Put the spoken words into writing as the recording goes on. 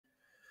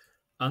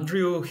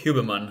Andrew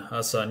Huberman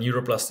has a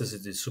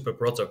Neuroplasticity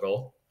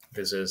Superprotocol.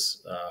 This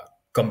is a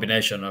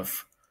combination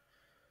of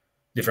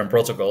different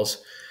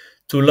protocols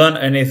to learn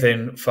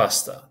anything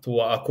faster,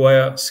 to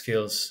acquire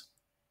skills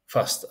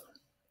faster.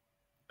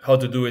 How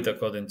to do it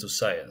according to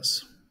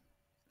science,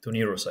 to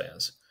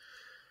neuroscience.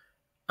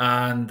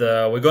 And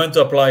we're going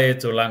to apply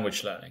it to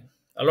language learning.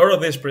 A lot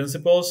of these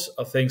principles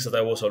are things that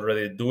I was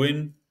already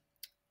doing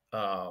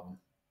um,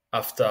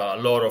 after a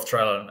lot of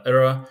trial and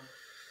error.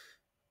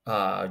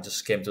 I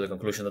just came to the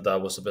conclusion that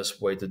that was the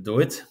best way to do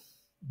it.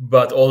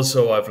 But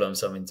also, I've learned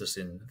some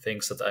interesting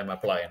things that I'm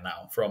applying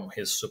now from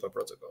his super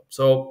protocol.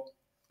 So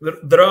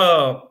there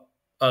are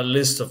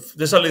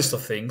there's a list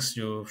of things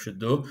you should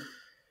do.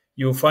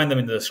 You'll find them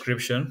in the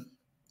description.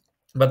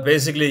 But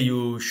basically,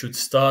 you should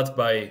start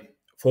by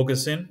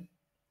focusing.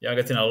 Yeah,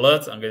 getting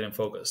alert and getting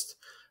focused.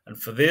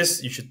 And for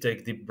this, you should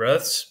take deep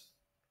breaths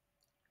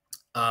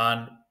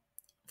and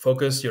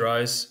focus your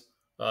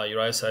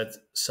eyesight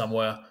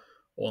somewhere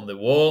on the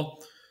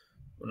wall,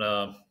 on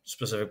a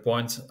specific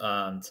point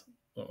and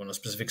on a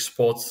specific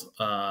spot,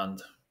 and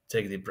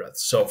take deep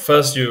breaths. So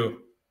first,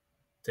 you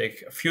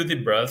take a few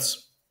deep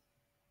breaths.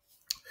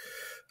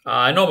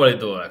 I normally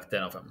do like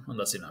 10 of them, and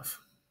that's enough.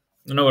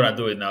 I'm not gonna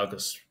do it now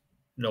because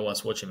no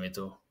one's watching me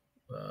to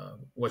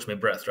watch me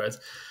breath, right?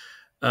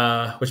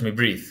 Watch me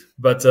breathe.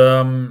 But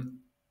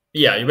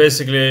yeah, you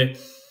basically,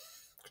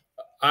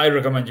 I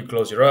recommend you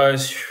close your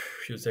eyes,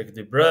 you take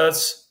deep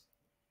breaths,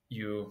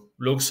 you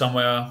look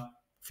somewhere,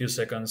 a few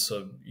seconds,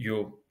 so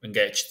you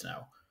engaged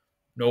now.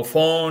 No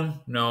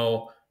phone,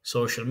 no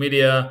social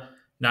media,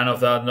 none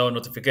of that, no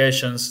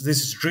notifications.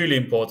 This is really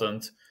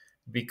important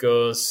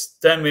because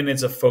 10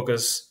 minutes of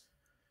focus,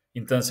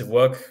 intensive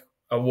work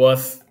are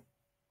worth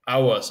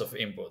hours of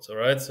input, all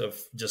right? Of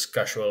just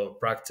casual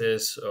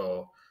practice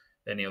or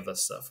any of that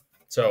stuff.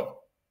 So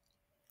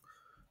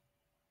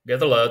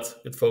get alert,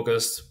 get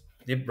focused,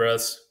 deep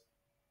breaths.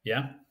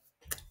 Yeah.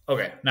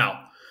 Okay.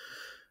 Now,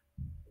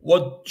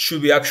 what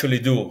should we actually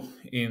do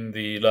in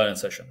the learning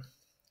session?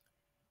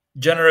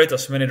 Generate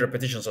as many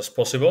repetitions as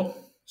possible.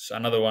 It's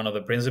another one of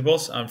the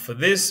principles. And for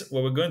this,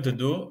 what we're going to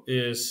do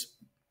is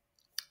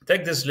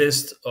take this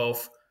list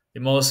of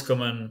the most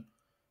common,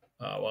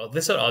 well,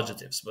 these are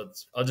adjectives,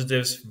 but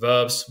adjectives,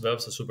 verbs are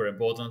super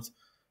important.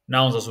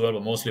 Nouns as well,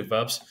 but mostly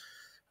verbs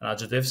and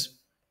adjectives.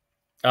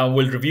 And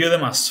we'll review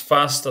them as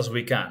fast as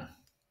we can.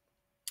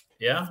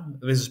 Yeah,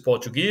 this is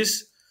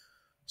Portuguese.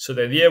 So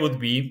the idea would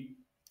be,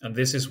 and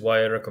this is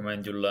why I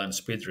recommend you learn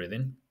speed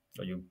reading,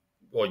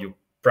 or you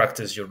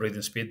practice your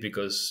reading speed,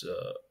 because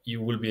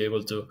you will be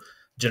able to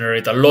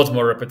generate a lot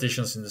more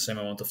repetitions in the same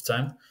amount of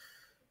time.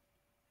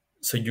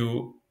 So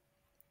you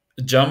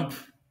jump.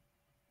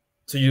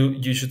 So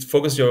you should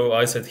focus your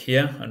eyesight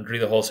here and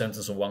read the whole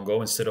sentence in one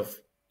go instead of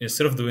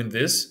doing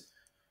this.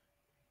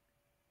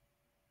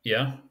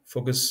 Yeah,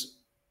 focus,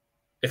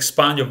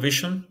 expand your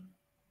vision.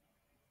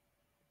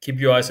 Keep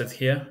your eyesight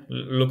here.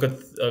 Look at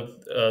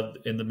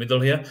in the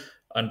middle here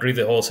and read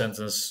the whole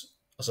sentence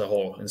as a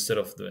whole instead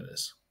of doing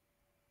this.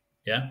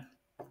 Yeah,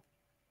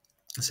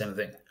 same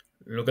thing.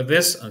 Look at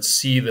this and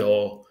see the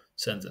whole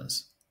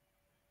sentence.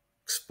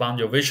 Expand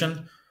your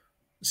vision.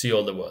 See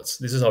all the words.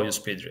 This is how you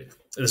speed read.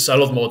 There's a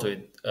lot more to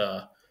it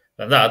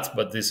than that,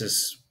 but this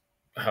is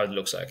how it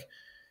looks like.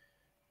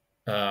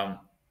 What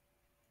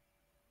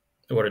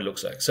it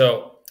looks like.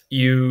 So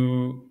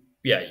you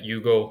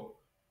go.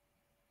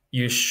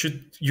 You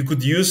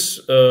could use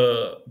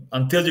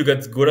until you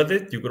get good at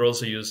it. You could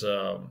also use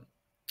what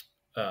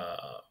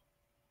are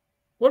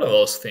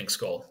those things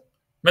called?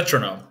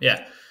 Metronome.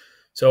 Yeah.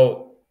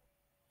 So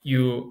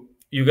you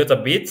get a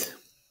beat,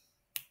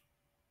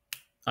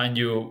 and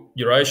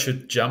your eyes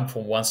should jump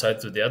from one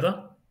side to the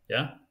other.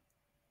 Yeah.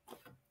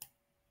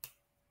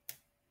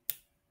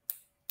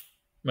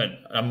 Man,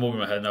 I'm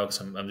moving my head now because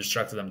I'm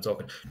distracted. I'm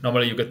talking.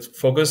 Normally, you get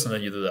focused and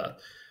then you do that,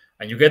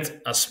 and you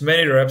get as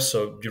many reps.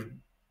 So you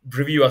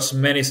review as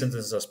many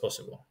sentences as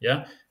possible.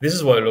 Yeah. This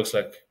is what it looks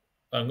like.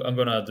 I'm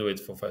gonna do it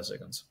for 5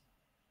 seconds.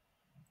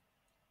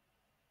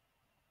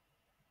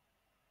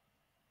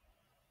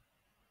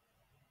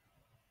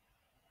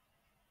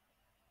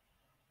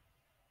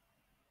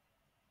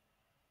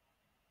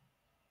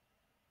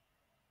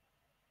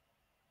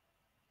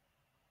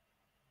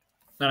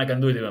 And I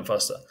can do it even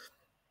faster.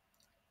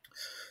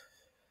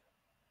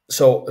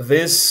 So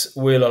this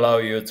will allow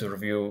you to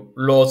review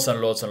lots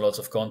and lots and lots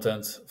of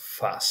content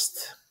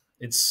fast.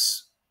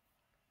 It's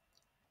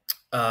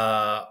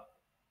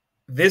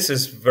this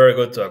is very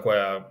good to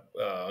acquire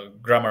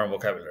grammar and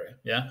vocabulary.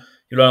 Yeah,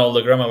 you learn all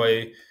the grammar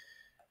by.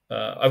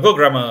 I've got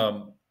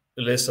grammar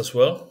list as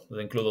well that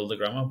include all the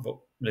grammar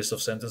list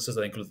of sentences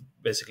that include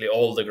basically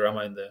all the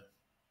grammar in the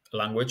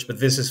language. But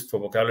this is for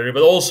vocabulary,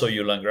 but also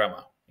you learn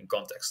grammar in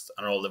context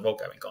and all the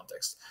vocab in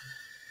context.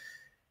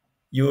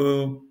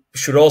 You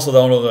should also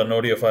download an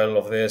audio file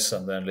of this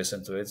and then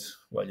listen to it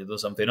while you do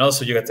something else,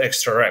 so you get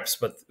extra reps.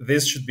 But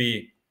this should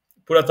be,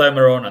 put a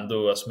timer on and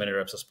do as many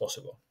reps as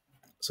possible.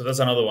 So that's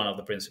another one of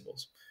the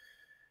principles.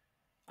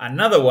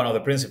 Another one of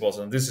the principles,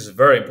 and this is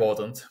very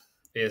important,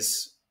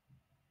 is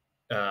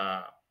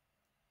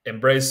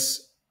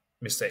embrace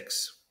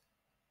mistakes.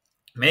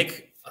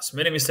 Make as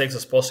many mistakes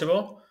as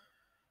possible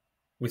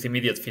with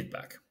immediate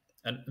feedback.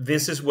 And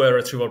this is where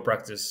retrieval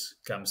practice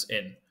comes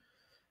in.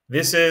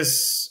 This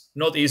is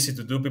not easy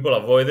to do. People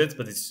avoid it,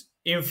 but it's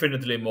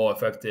infinitely more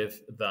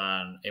effective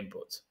than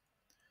input.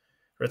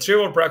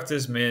 Retrieval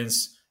practice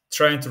means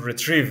trying to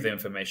retrieve the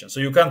information. So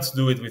you can't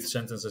do it with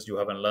sentences you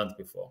haven't learned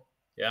before.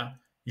 Yeah,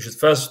 you should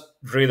first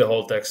read the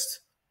whole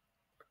text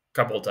a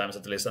couple of times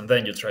at least, and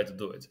then you try to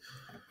do it.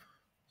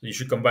 So you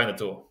should combine the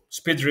two: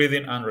 speed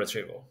reading and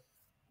retrieval,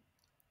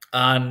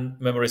 and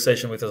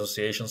memorization with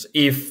associations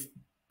if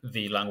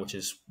the language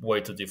is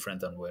way too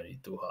different and way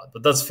too hard.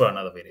 But that's for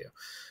another video.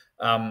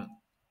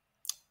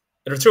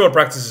 Retrieval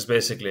practice is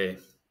basically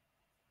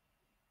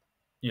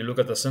you look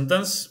at the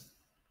sentence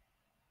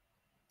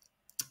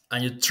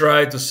and you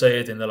try to say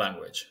it in the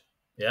language.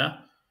 Yeah?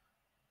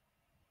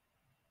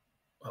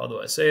 How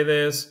do I say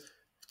this?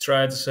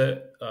 Try to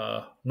say,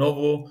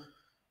 Novo,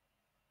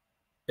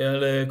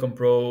 ele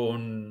compró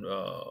un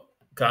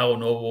carro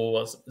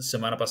novo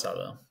semana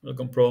pasada. Ele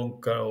compró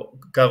un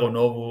carro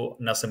novo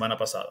na semana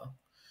pasada.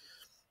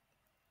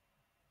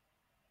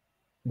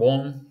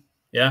 Bom,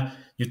 yeah?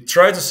 You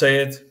try to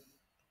say it.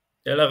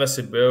 Ela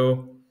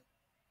recebeu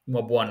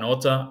uma boa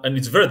nota. And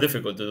it's very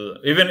difficult to do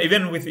that,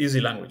 even with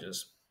easy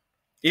languages.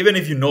 Even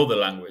if you know the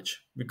language,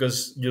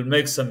 because you'll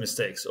make some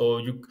mistakes,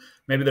 or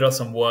maybe there are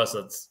some words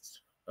that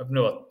I've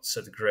never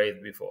said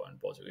great before in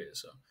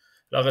Portuguese. So,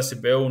 ela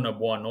recebeu uma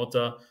boa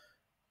nota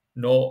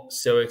no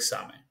seu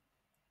exame.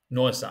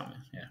 No exame,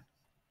 yeah.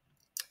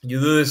 You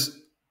do this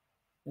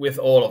with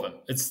all of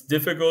them. It's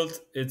difficult.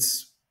 It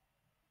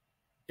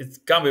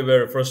can be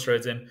very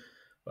frustrating.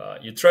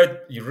 You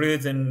read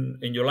it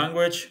in your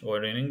language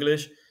or in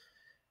English.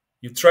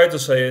 You try to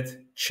say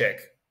it, check.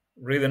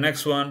 Read the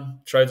next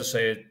one, try to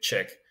say it,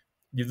 check.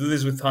 You do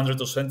this with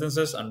hundreds of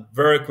sentences, and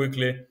very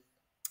quickly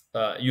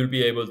you'll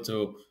be able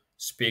to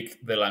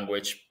speak the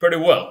language pretty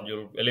well.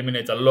 You'll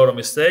eliminate a lot of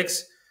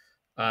mistakes,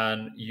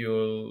 and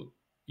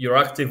your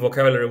active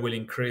vocabulary will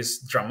increase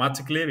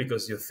dramatically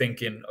because you're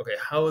thinking, okay,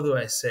 how do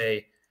I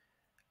say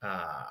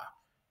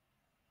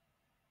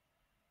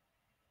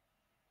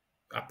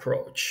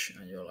approach?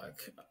 And you're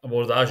like,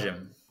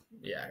 abordagem.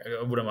 Yeah,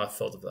 I wouldn't have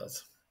thought of that.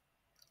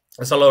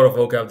 There's a lot of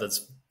vocab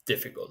that's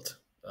difficult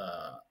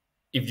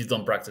if you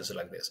don't practice it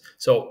like this.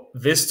 So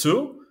these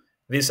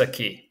are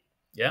key.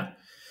 Yeah.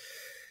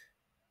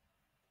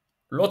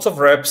 Lots of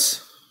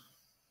reps,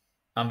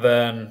 and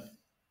then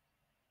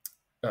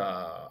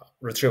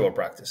retrieval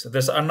practice.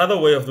 There's another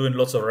way of doing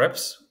lots of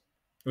reps,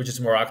 which is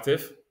more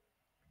active,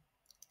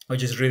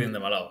 which is reading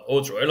them aloud.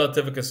 Outro. Ela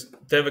teve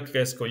que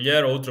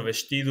escolher outro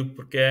vestido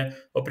porque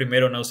o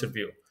primeiro não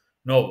serviu.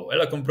 Novo.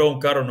 Ela comprou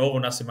carro novo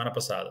na semana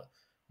passada.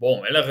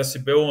 Bom, ela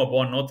recebeu uma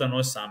boa nota no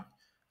exame.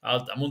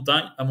 Alta.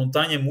 A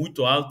montanha é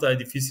muito alta e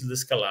difícil de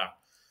escalar.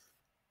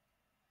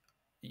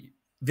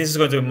 This is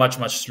going to be much,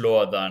 much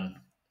slower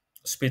than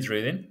speed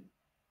reading,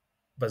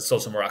 but it's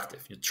also more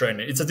active. You train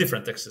it. It's a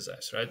different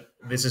exercise, right?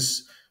 This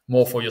is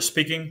more for your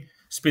speaking.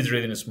 Speed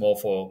reading is more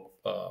for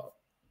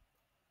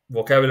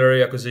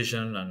vocabulary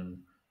acquisition and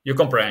your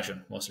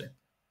comprehension, mostly.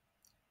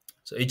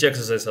 So each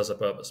exercise has a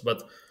purpose.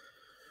 But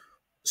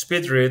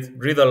speed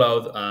read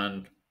aloud,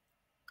 and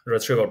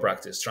retrieval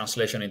practice,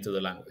 translation into the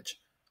language.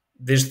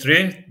 These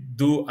three,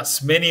 do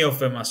as many of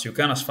them as you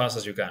can, as fast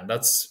as you can.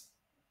 That's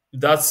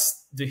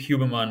the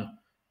Huberman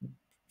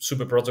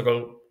super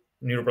protocol,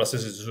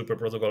 neuroplasticity super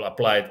protocol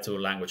applied to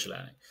language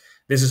learning.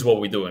 This is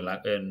what we do in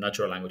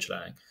natural language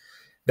learning.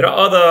 There are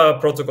other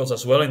protocols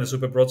as well in the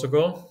super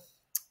protocol.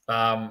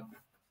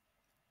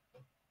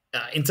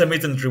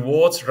 Intermittent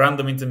rewards,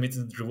 random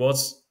intermittent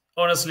rewards.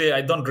 Honestly,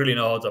 I don't really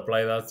know how to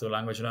apply that to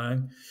language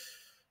learning.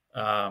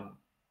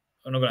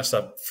 I'm not going to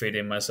start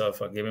feeding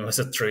myself or giving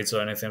myself treats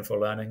or anything for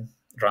learning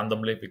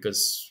randomly,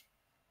 because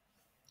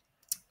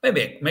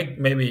maybe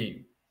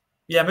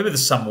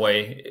there's some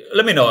way.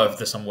 Let me know if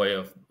there's some way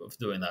of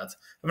doing that.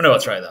 I've never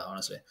tried that,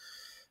 honestly.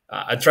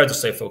 I try to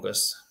stay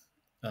focused,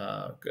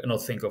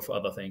 not think of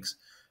other things.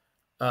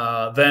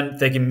 Then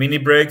taking mini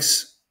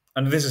breaks,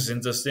 and this is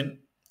interesting.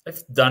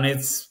 I've done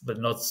it, but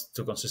not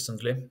too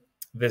consistently.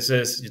 This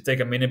is, you take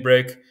a mini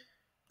break,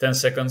 10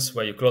 seconds,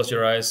 where you close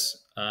your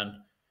eyes, and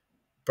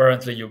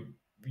apparently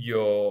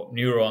your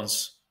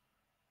neurons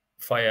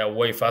fire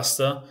way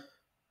faster.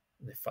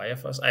 They fire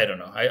fast? I don't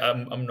know.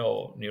 I'm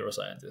no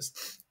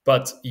neuroscientist.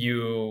 But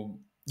you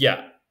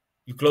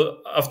close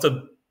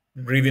after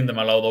reading them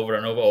aloud over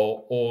and over,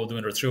 or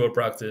doing retrieval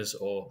practice,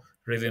 or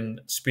reading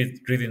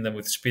them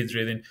with speed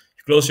reading.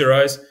 You close your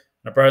eyes, and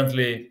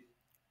apparently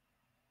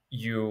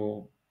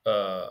your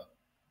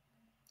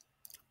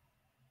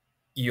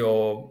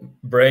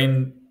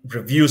brain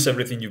reviews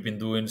everything you've been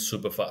doing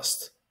super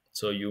fast.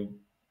 So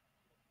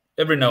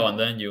every now and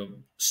then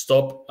you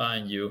stop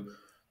and you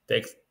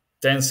take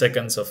 10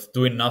 seconds of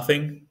doing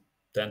nothing,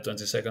 10,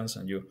 20 seconds,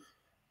 and you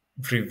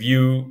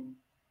review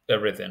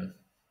everything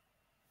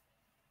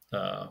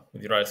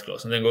with your eyes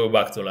closed, and then go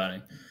back to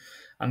learning.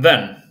 And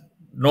then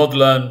not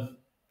learn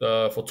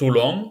for too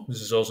long.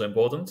 This is also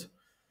important.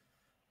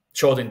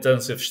 short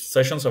intensive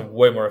sessions are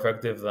way more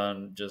effective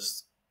than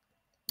just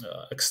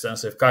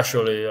extensive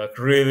casually, like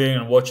reading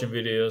and watching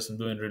videos and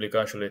doing really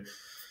casually,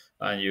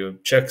 and you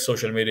check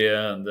social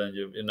media and then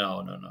you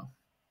no,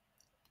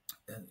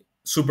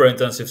 super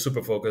intensive,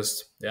 super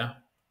focused. Yeah,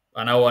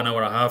 an hour and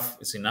a half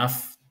is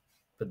enough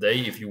per day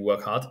if you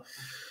work hard.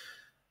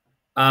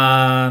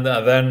 And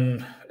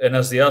then an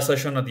SDR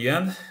session at the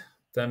end,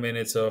 10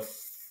 minutes of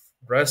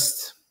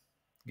rest,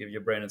 give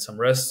your brain some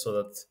rest so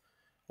that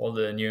all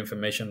the new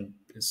information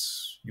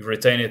is, you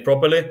retain it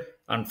properly.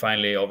 And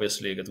finally,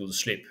 obviously, get to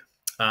sleep.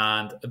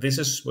 And this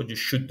is what you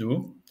should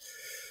do.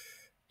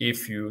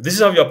 This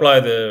is how you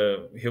apply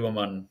the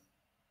Huberman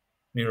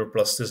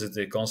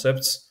neuroplasticity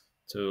concepts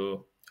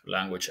to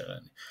language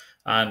learning.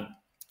 And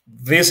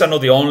these are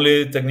not the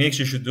only techniques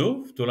you should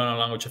do to learn a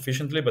language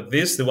efficiently, but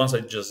the ones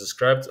I just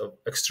described, are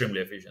extremely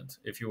efficient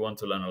if you want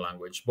to learn a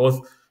language,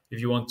 both if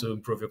you want to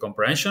improve your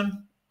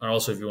comprehension and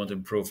also if you want to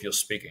improve your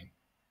speaking.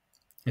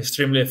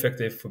 Extremely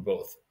effective for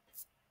both.